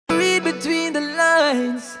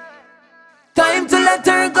lines. Time to let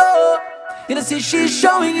her go. You know, see, she's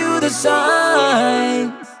showing you the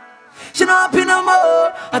signs. She not happy no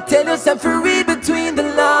more. I tell yourself to read between the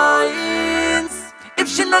lines. If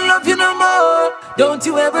she not love you no more, don't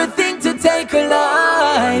you ever think to take her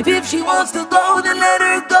life. If she wants to go, then let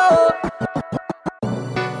her go.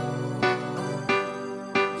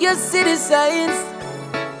 You see the signs.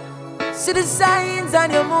 See the signs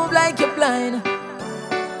and you move like you're blind.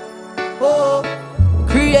 Oh,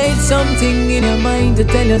 create something in your mind to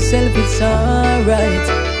tell yourself it's alright.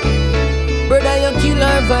 Brother, you kill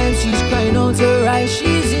her vibe, she's crying out her eyes,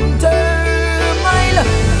 she's in turmoil.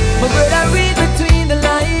 My brother, read between the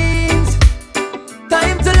lines.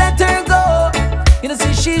 Time to let her go. You know,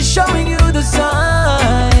 see, she's showing you the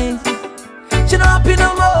signs. She not happy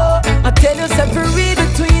no more. I tell yourself to read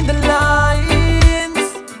between the lines.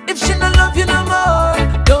 If she not love you no more,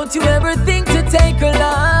 don't you ever think to take her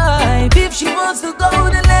life. If she wants to go,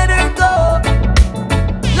 then let her go.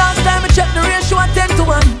 Last time I checked the ratio at 10 to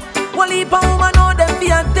 1. One leap of woman know them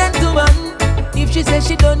be at 10 to 1. If she says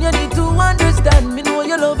she done, you need to understand. Me know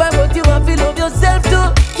you love her, but you have to love yourself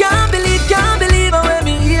too. Can't believe how when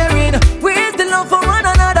me hearing. Where's the love for one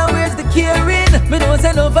another, where's the caring? Me know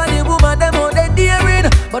say love for the woman, them all they daring.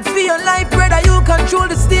 But for your life, brother, you control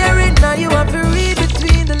the steering. Now you have to read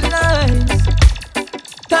between the lines.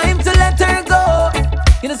 Time to let her go.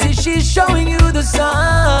 You know, see, she's showing you the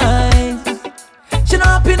signs. She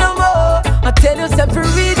not happy no more. I tell yourself to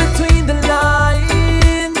read between the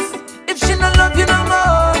lines. If she not love you no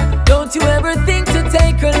more, don't you ever think to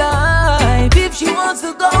take her life. If she wants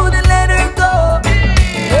to go, then let her go.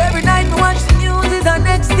 Every night me watch the news is the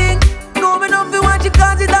next thing. No me know if you watch it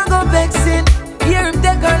cause it don't go vexing. Hear him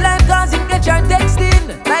take her life cause him get your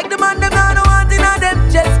texting. Like the man them now don't want in a them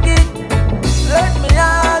jet skin. Hurt me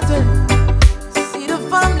heart when see the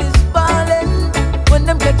families falling. When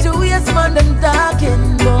them catch you yes man them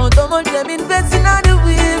talking. But how much them invest in other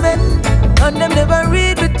women, and them never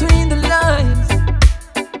read between the lines.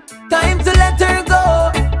 Time to let her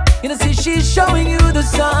go. You know, see, she's showing you the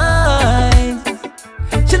signs.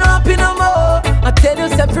 She not happy no more. I tell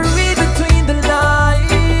yourself to read between the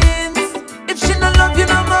lines. If she not love you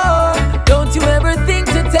no more, don't you ever think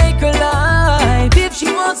to take her life. If she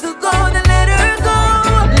wants to go, then let her go.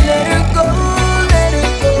 Let her go, let her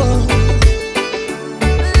go.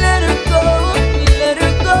 Let her go, let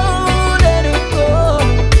her go, let her go.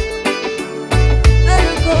 Let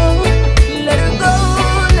her go, let her go,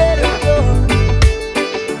 let her go.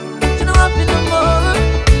 She not happy no more.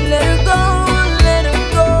 Let her go, let her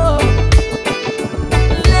go.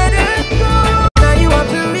 Let her go. Now you have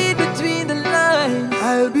to read between the lines.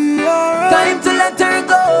 I'll be alright. Time to let her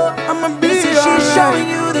go. I'ma be Listen, alright. she's showing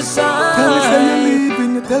you the signs. Tell me say you're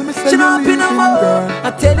leaving, you tell me say She you're not happy leaving, no more. girl.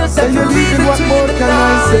 I tell yourself Say to you're read leaving, what between more the can I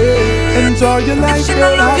say? lines. Enjoy your If life, she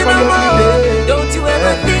girl, not love you have a no lovely more, day. don't you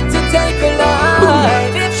ever think to take her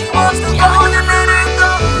life. If she wants to go, then let her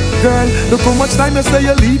go. Girl, look how much time you say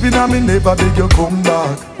you're leaving and me never beg you come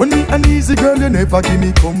back. When me Unizzy, girl, you never give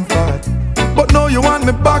me comfort. But now you want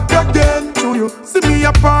me back again. Do you see me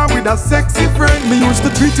apart with a sexy friend? Me used to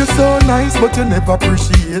treat you so nice, but you never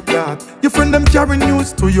appreciate that. Your friend them carry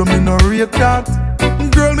news to you, me no rate that.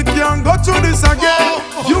 Girl, me can't go through this again.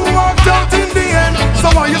 You walked out in the end, so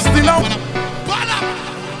why you still out?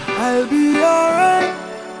 I'll be alright.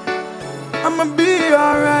 I'ma be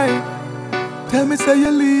alright. Tell me say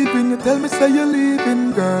you're leaving, you tell me say you're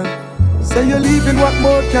leaving, girl. Say you're leaving, what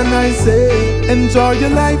more can I say? Enjoy your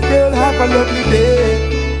life, girl, have a lovely day.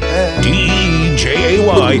 DJAY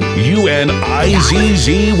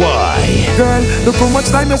UNIZZY. Girl, look how much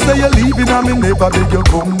time you say you're leaving and me never beg you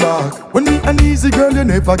come back. When me Unizzy, girl, you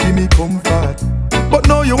never give me comfort. But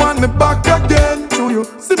now you want me back again. Do you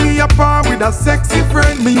see me apart with a sexy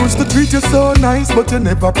friend? Me used to treat you so nice, but you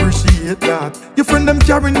never appreciate that. Your friend them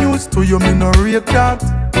carry news to you, me no rate that.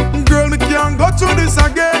 Girl, me can't go through this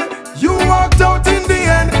again. You walked out in the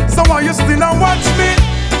end, so why you still a watch me?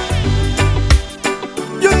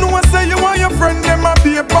 You know I say you want your friend, them a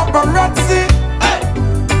be a paparazzi. Hey.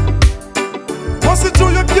 Once it true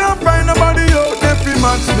you can't find nobody out there fi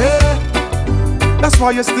match me. That's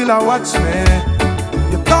why you still a watch me.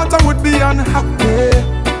 You thought I would be unhappy,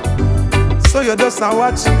 so you just a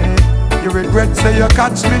watch me. You regret say you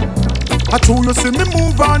catch me. I told you see me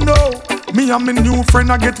move on now. Me and my new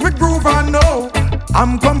friend I get we groove on now.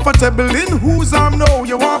 I'm comfortable in whose I'm now.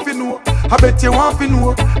 You want to know, I bet you want to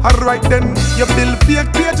know. Alright then, you build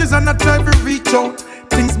fake pages and I try to reach out.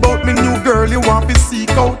 Things about me new girl you want to seek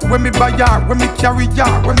out. When me buy her, when me carry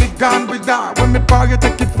her, when me gone with her, when me power you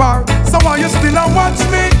take it far. So why you still a watch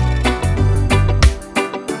me?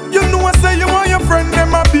 You know I say you want your friend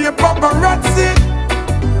paparazzi.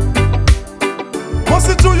 What's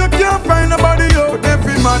it true you can't find nobody out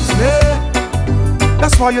every match me?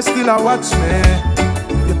 That's why you still a watch me.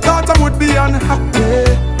 You thought I would be unhappy,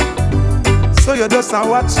 so you just a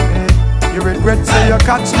watch me. You regret say you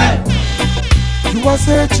catch me. You a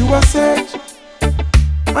search,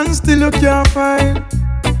 and still you can't find.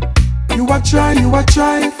 You a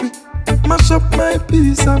try fi mash up my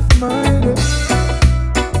peace of mind.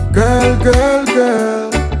 Girl,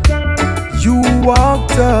 you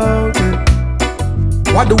walked out.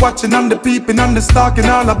 What the watching and the peeping and the stalking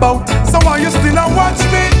all about? So why you still a watch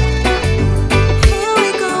me? Here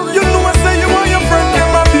we go. You know I say you want your friend,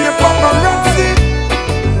 them a be a paparazzi.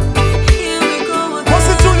 Here we go. What's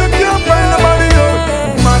it true you can't find nobody out?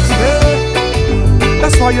 Match me.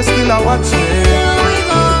 That's why you still a watch me.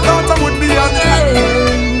 Thought I would be unhappy,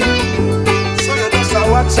 so you just a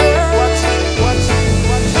watch me.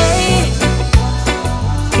 Hey,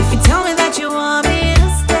 if you tell me that you want me to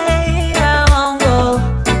stay, I won't go.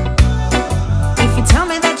 If you tell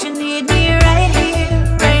me that you need me right here,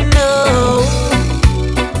 right now,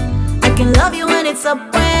 I can love you when it's up,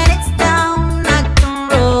 when it's down, I can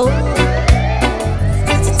roll.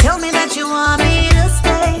 If you tell me that you want me to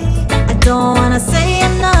stay, I don't wanna say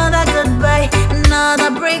another goodbye,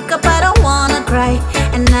 another breakup, I don't wanna cry,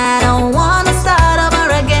 and I don't wanna start over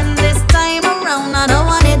again this time around. I don't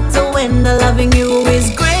want it to end. The loving you is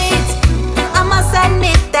great. I must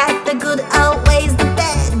admit that the good outweighs the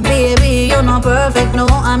bad. Baby, you're not perfect, no,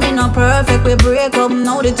 I mean not perfect. We break up,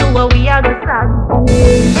 no, the two of we are the sad.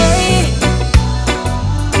 Hey,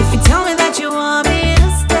 if you tell me that you want me to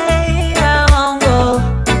stay, I won't go.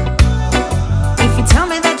 If you tell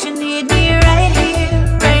me that you need me right here,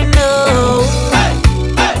 right now,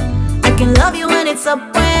 I can love you when it's up,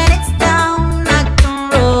 when it's down, I can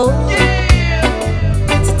roll.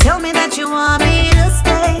 So tell me that you want me to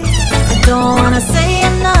stay. I don't wanna say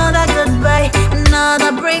another goodbye,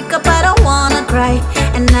 another breakup, I don't wanna cry,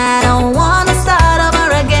 and I don't wanna start over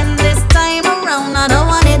again this time around. I don't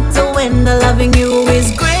want it to end. The loving you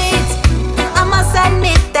is great. I must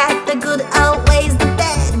admit that the good outweighs the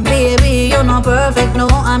bad. Baby, you're not perfect, no,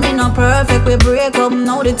 I mean not perfect. We break up,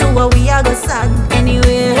 no, the two of we are go sad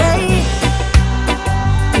anyway.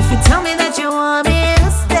 If you tell me that you want me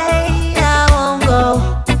to stay, I won't go.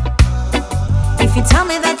 If you tell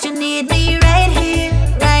me that you need me right here,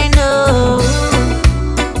 right now,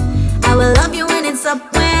 I will love you when it's up,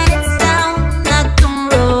 when it's down, I can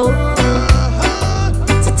roll.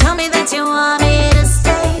 So tell me that you want me to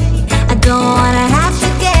stay. I don't wanna have to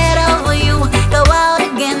get over you, go out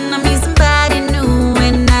again, I meet somebody new,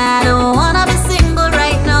 and I don't wanna be single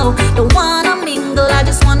right now. Don't wanna mingle, I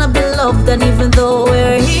just wanna be loved. And even though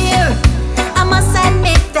we're here, I must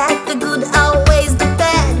admit that the good outweighs the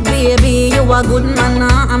bad. Baby, you a good man,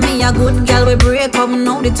 I mean a good girl. We break up,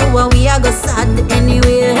 now the two of we are go sad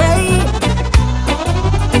anyway. Hey,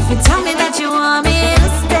 if you tell me that you want me to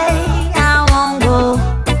stay, I won't go.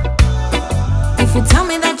 If you tell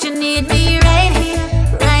me that you need me right here,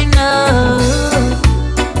 right now,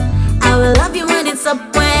 I will love you when it's up,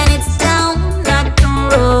 when it's down, I can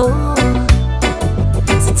roll.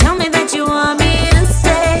 So tell me that you want me to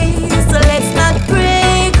stay. So let's not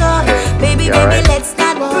break up, baby, baby, let's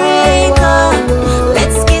not break up.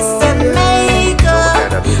 Let's kiss and make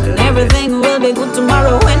up, and everything will be good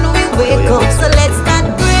tomorrow when we wake up. So let's not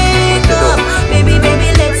break up, baby, baby,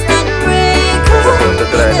 let's not break up.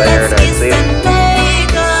 Let's kiss and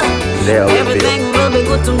make up, everything will be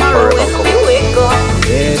good tomorrow when we wake up.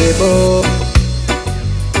 Baby boo,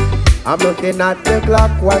 I'm looking at the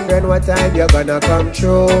clock, wondering what time you're gonna come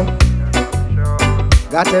through.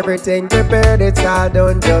 Got everything prepared, it's all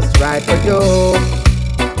done just right for you.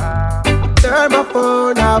 Turn my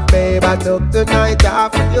phone off, babe, I took the night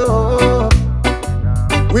off for you.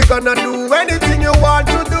 We gonna do anything you want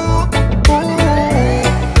to do. Ooh,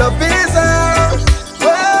 love is ours,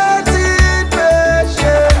 waiting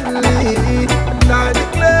patiently, and I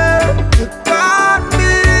declare you got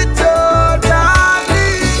me totally.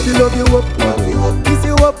 She love you up,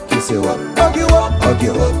 kiss you up, hug you up,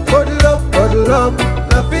 cuddle up,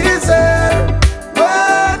 love is here,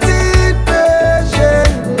 waiting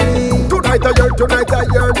patiently. Tonight are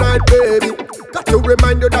your night, baby. Got to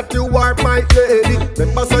remind you that you are my lady.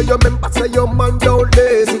 Remember say your man don't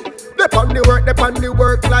lazy. They on the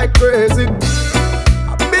work like crazy.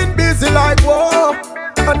 I've been busy like whoa,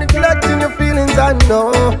 and neglecting your feelings, I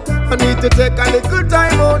know. I need to take a little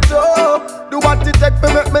time out to do what it takes to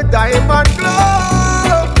make me diamond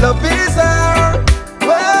glow. Love is here,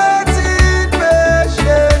 waiting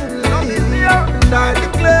patiently, and I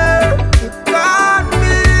declare you got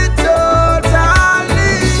me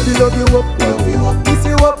totally. love you up, kiss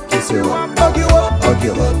you up, hug you up,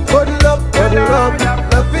 cuddle up,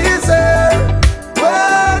 love is here,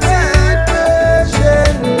 waiting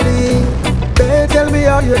patiently. Babe, tell me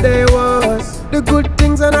how your day was, the good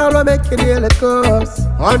things and all I make you nearly curse.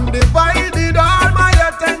 Undivided all my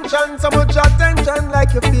attention, so much attention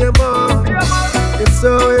like you famous. It's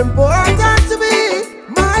so important to me,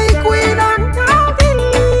 my queen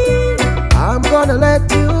undoubtedly. I'm gonna let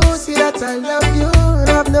you see that I love you and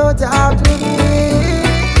have no doubt with me.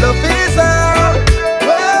 Love is all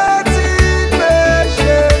waiting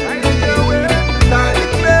patiently. Not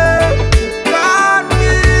declare, got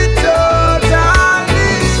me totally.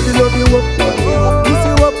 We love you up,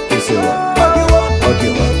 kiss you up, hug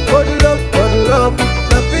you up, cuddle up,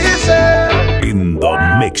 love is all. In the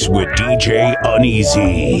mix with DJ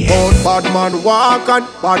Unizzy. Bad man walk and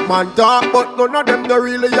bad man talk, but none of them don't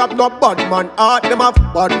really have no bad man heart. Them have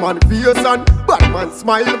bad man face and bad man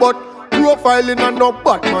smile, but profiling and no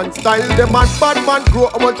bad man style. Them and bad man grow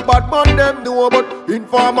how much bad man them do, but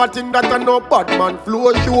informer thing that a no bad man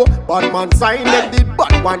flow show. Bad man sign them did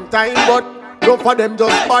bad one time, but no for them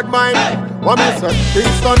just bad mind. What me say?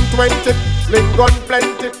 Kingston 20, sling gun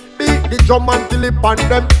plenty. Beat the drum until it pan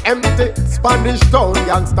them empty. Spanish town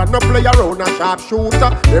youngster no play around a sharp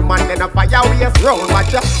shooter. Them man then a fire waste round.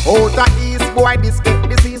 Watch ya. Outer east boy this get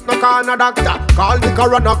disease no call no doctor. Call the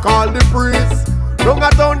coroner, call the priest. Long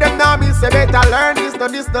a town them now me say better learn this no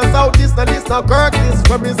south, this no Curtis.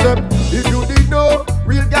 When me say if you did know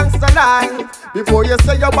real gangster life, before you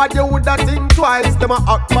say your bad you woulda think twice. Them a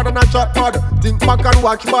hot bad and a shot bad, think back and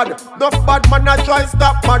watch bad. Enough bad man a try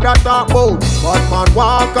stop bad a talk about. Bad man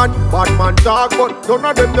walk and bad man talk, but none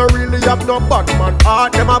of them no really have no bad man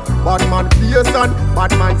heart. Them have bad man face and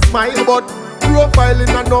bad man smile, but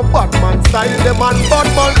profiling and no bad man style. Them and bad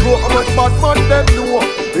man grow how much bad man them know.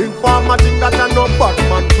 Informer think that a no bad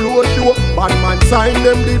man flow show. Bad man sign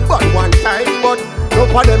them did bad one time, but no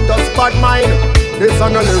for them just bad mind. This a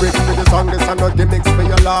no lyrics to the song, this a no gimmicks for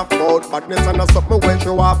your laugh out. Badness a no something when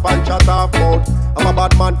show off and chat off out. I'm a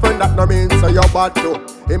bad man friend, that no means say you're bad too.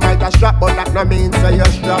 He might a strap, but that no means say you're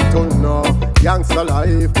strapped too. No, youngster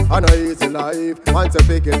life, and a easy life. Once you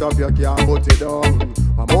pick it up, you can't put it down.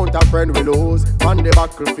 Amount of friend we lose on the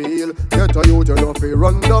battlefield. Get a youth, you know, fi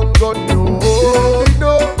run down gun, no. You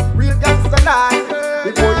know, real gangster life.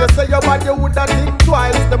 Before you say you're bad, you woulda think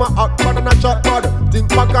twice. Them a hot bad and a shot bad. Think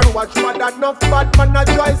back and watch bad, enough bad man a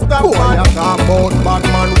try stop bad. You talk about bad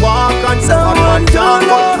man walk and someone to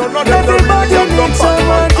love. Everybody needs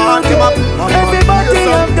someone to give. Everybody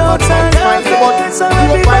have doubts and affairs, so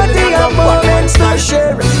everybody have moments to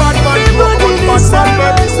share. Everybody needs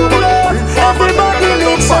someone to love. Everybody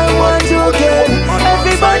needs someone to care.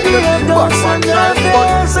 Everybody have doubts and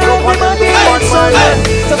affairs, so everybody needs someone.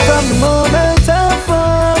 So from the moment I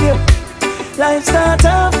found you, life starts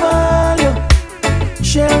to fall you.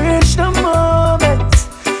 Cherish the moments,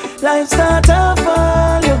 life starts to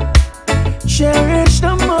fall you. Cherish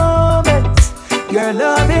the moments, your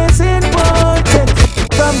love is important.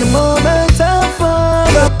 From the moment I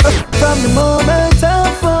found you, from the moment I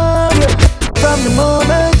found you, from the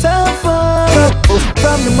moment I found you,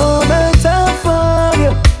 from the moment I found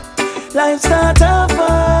you, life starts to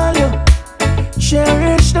fall you.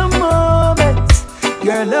 Cherish the moments,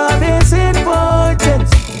 your love is important.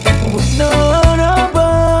 No one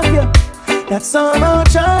above you, that's how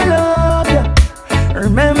much I love you.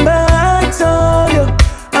 Remember I told you,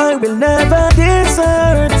 I will never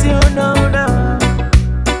desert you, no, no.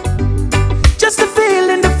 Just the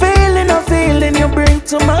feeling you bring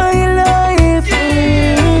to my life.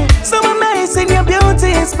 So amazing, your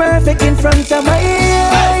beauty is perfect in front of my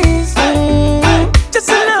eyes. Just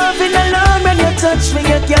a loving alone when you touch me,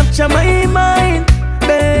 you capture my mind.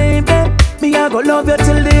 Baby, me I go love you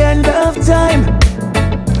till the end of time.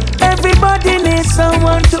 Everybody needs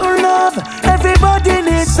someone to love. Everybody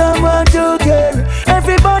needs someone to care.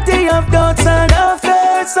 Everybody have doubts and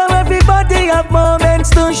affairs, so everybody have moments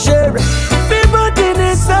to share. Everybody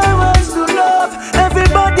needs someone to love.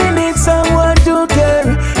 Everybody needs someone to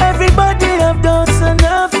care. Everybody have doubts and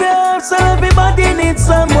affairs, so everybody needs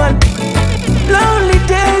someone. Lonely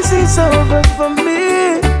days is over for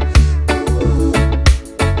me.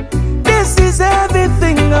 This is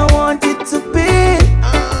everything I want it to be.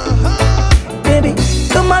 Baby,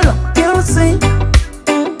 come along, you see.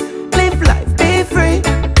 Live life, be free.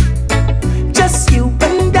 Just you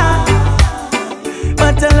and I.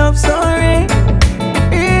 But a love story.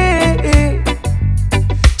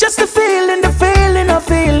 Just the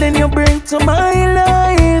feeling you bring to my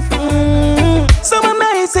life. So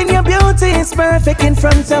amazing, your beauty is perfect in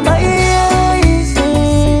front of my eyes.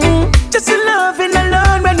 Just a loving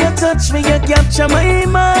alone when you touch me, you capture my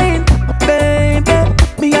mind. Baby,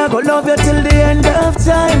 me I go love you till the end of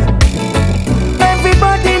time.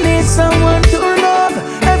 Everybody needs someone to love.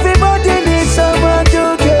 Everybody needs someone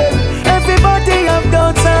to care. Everybody have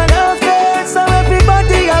doubts and affairs, so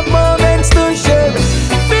everybody have moments to share.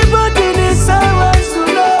 Everybody needs someone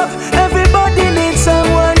to love. Everybody needs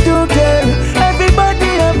someone to care. Everybody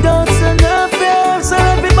have doubts and affairs, so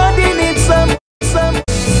everybody needs some.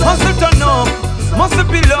 Hustle turn up, must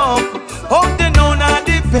be love. Hope they know not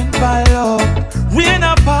depend by love. Rain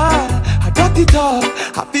or fall, I got it up.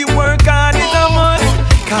 Happy work hard is a must.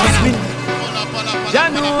 Cause me, ya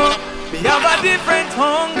know, me have a different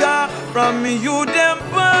hunger from me you them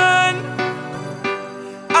burn.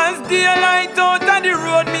 As the light out on the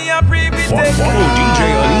road, me a pray-be-take. Follow DJ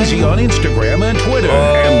Unizzy on Instagram and Twitter,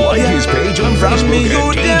 and like his page on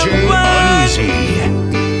Facebook at DJ Unizzy.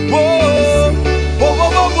 Whoa, whoa, whoa,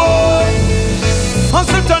 whoa, whoa.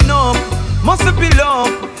 Hustle turn up, must be love.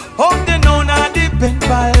 Hope they know not depend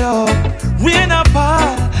by love. Rain or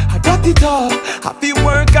fall, I got it up. Happy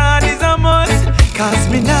work hard is a must. Cause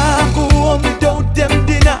me now go home without them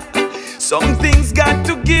dinner. Some things got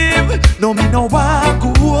to give. No, me no want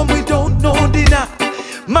go home without no dinner.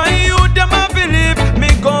 My youth them a believe me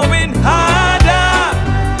going harder.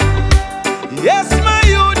 Yes, my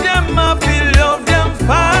youth them a feel love them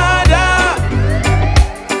father.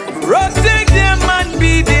 Protect them and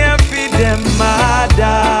be there for them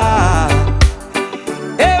mother.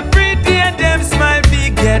 Every day them smile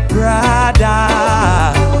be get brother.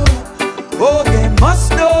 Oh, they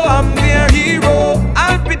must know I'm their hero.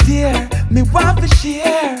 I'll be there, me want to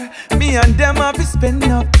share. Me and them have to spend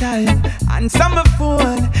enough time. Answer my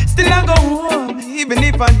phone, still I go home. Even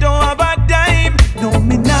if I don't have a dime. No,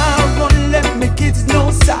 me now won't let my kids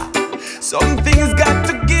know, sir. Some things got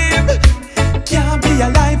to give. Can't be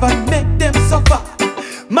alive and make them suffer.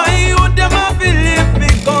 My youth them have to leave me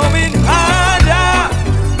going harder.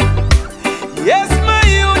 Yes, my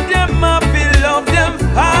youth them have to love them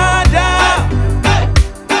harder.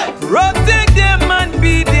 Protect them and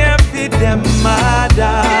be there for them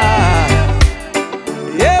mother.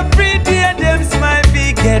 Every day them smile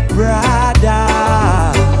be get brother.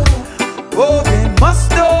 Oh, they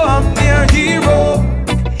must know I'm their hero.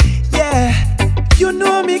 Yeah, you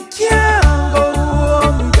know me can't go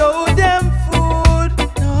home without them food.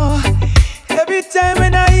 No, every time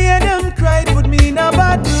when I hear them cry, put me in a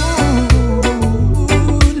bad mood.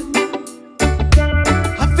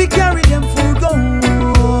 I fi carry them food go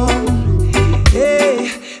home.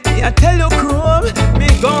 Hey, me I tell you chrome, me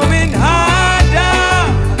going harder.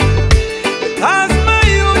 Cause my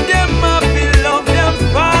youth them a feel love them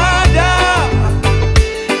father.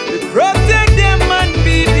 We protect them and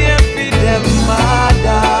be there for them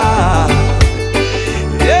mother.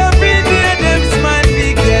 Every day them smile we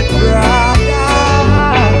get brother.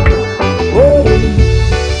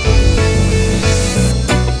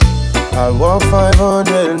 I walk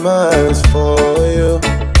 500 miles for you.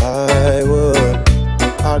 I would.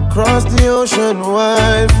 I'd cross the ocean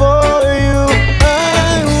wide for you.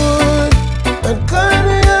 I would. I'd climb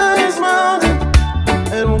the highest mountain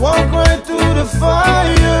and walk right through the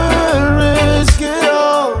fire and risk it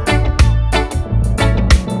all.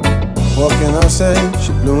 What can I say?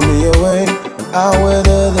 She blew me away, and I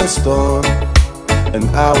weather the storm. And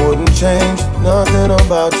I wouldn't change nothing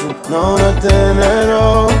about you, no, nothing at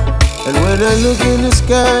all. And when I look in the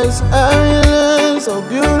skies, I realize how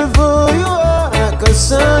beautiful you are, like a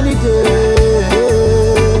sunny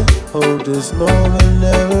day. Hope this moment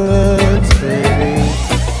never ends, baby.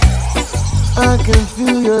 I can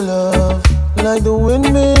feel your love, like the wind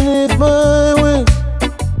beneath my wings.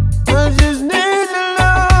 I just need the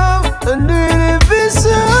love, I need it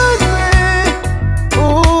beside me.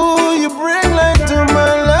 Ooh, you bring light to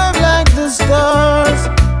my life like the stars.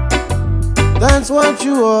 That's what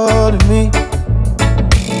you are to me.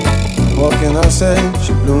 What can I say?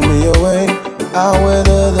 She blew me away, and I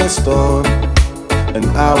weather the storm. And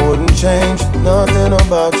I wouldn't change nothing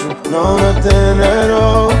about you, no, nothing at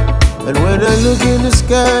all. And when I look in the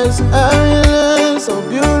skies, I realize how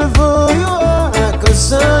beautiful you are, like a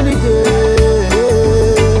sunny day.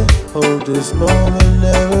 Hope this moment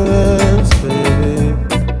never ends, baby.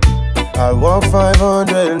 I walk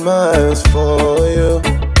 500 miles for you.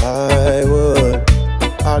 I would.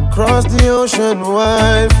 I'd cross the ocean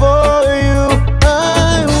wide for you.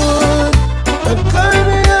 I would. I'd climb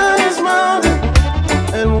the highest mountain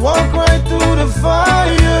and walk right through the fire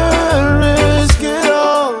and risk it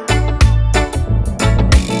all.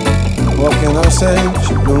 What can I say?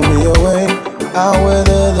 She blew me away, and I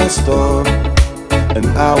weather the storm. And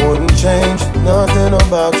I wouldn't change nothing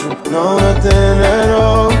about you, no, nothing at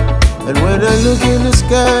all. And when I look in the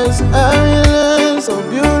skies, I realize how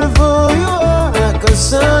beautiful you are, like a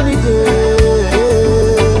sunny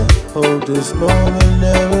day. Hope this moment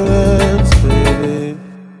never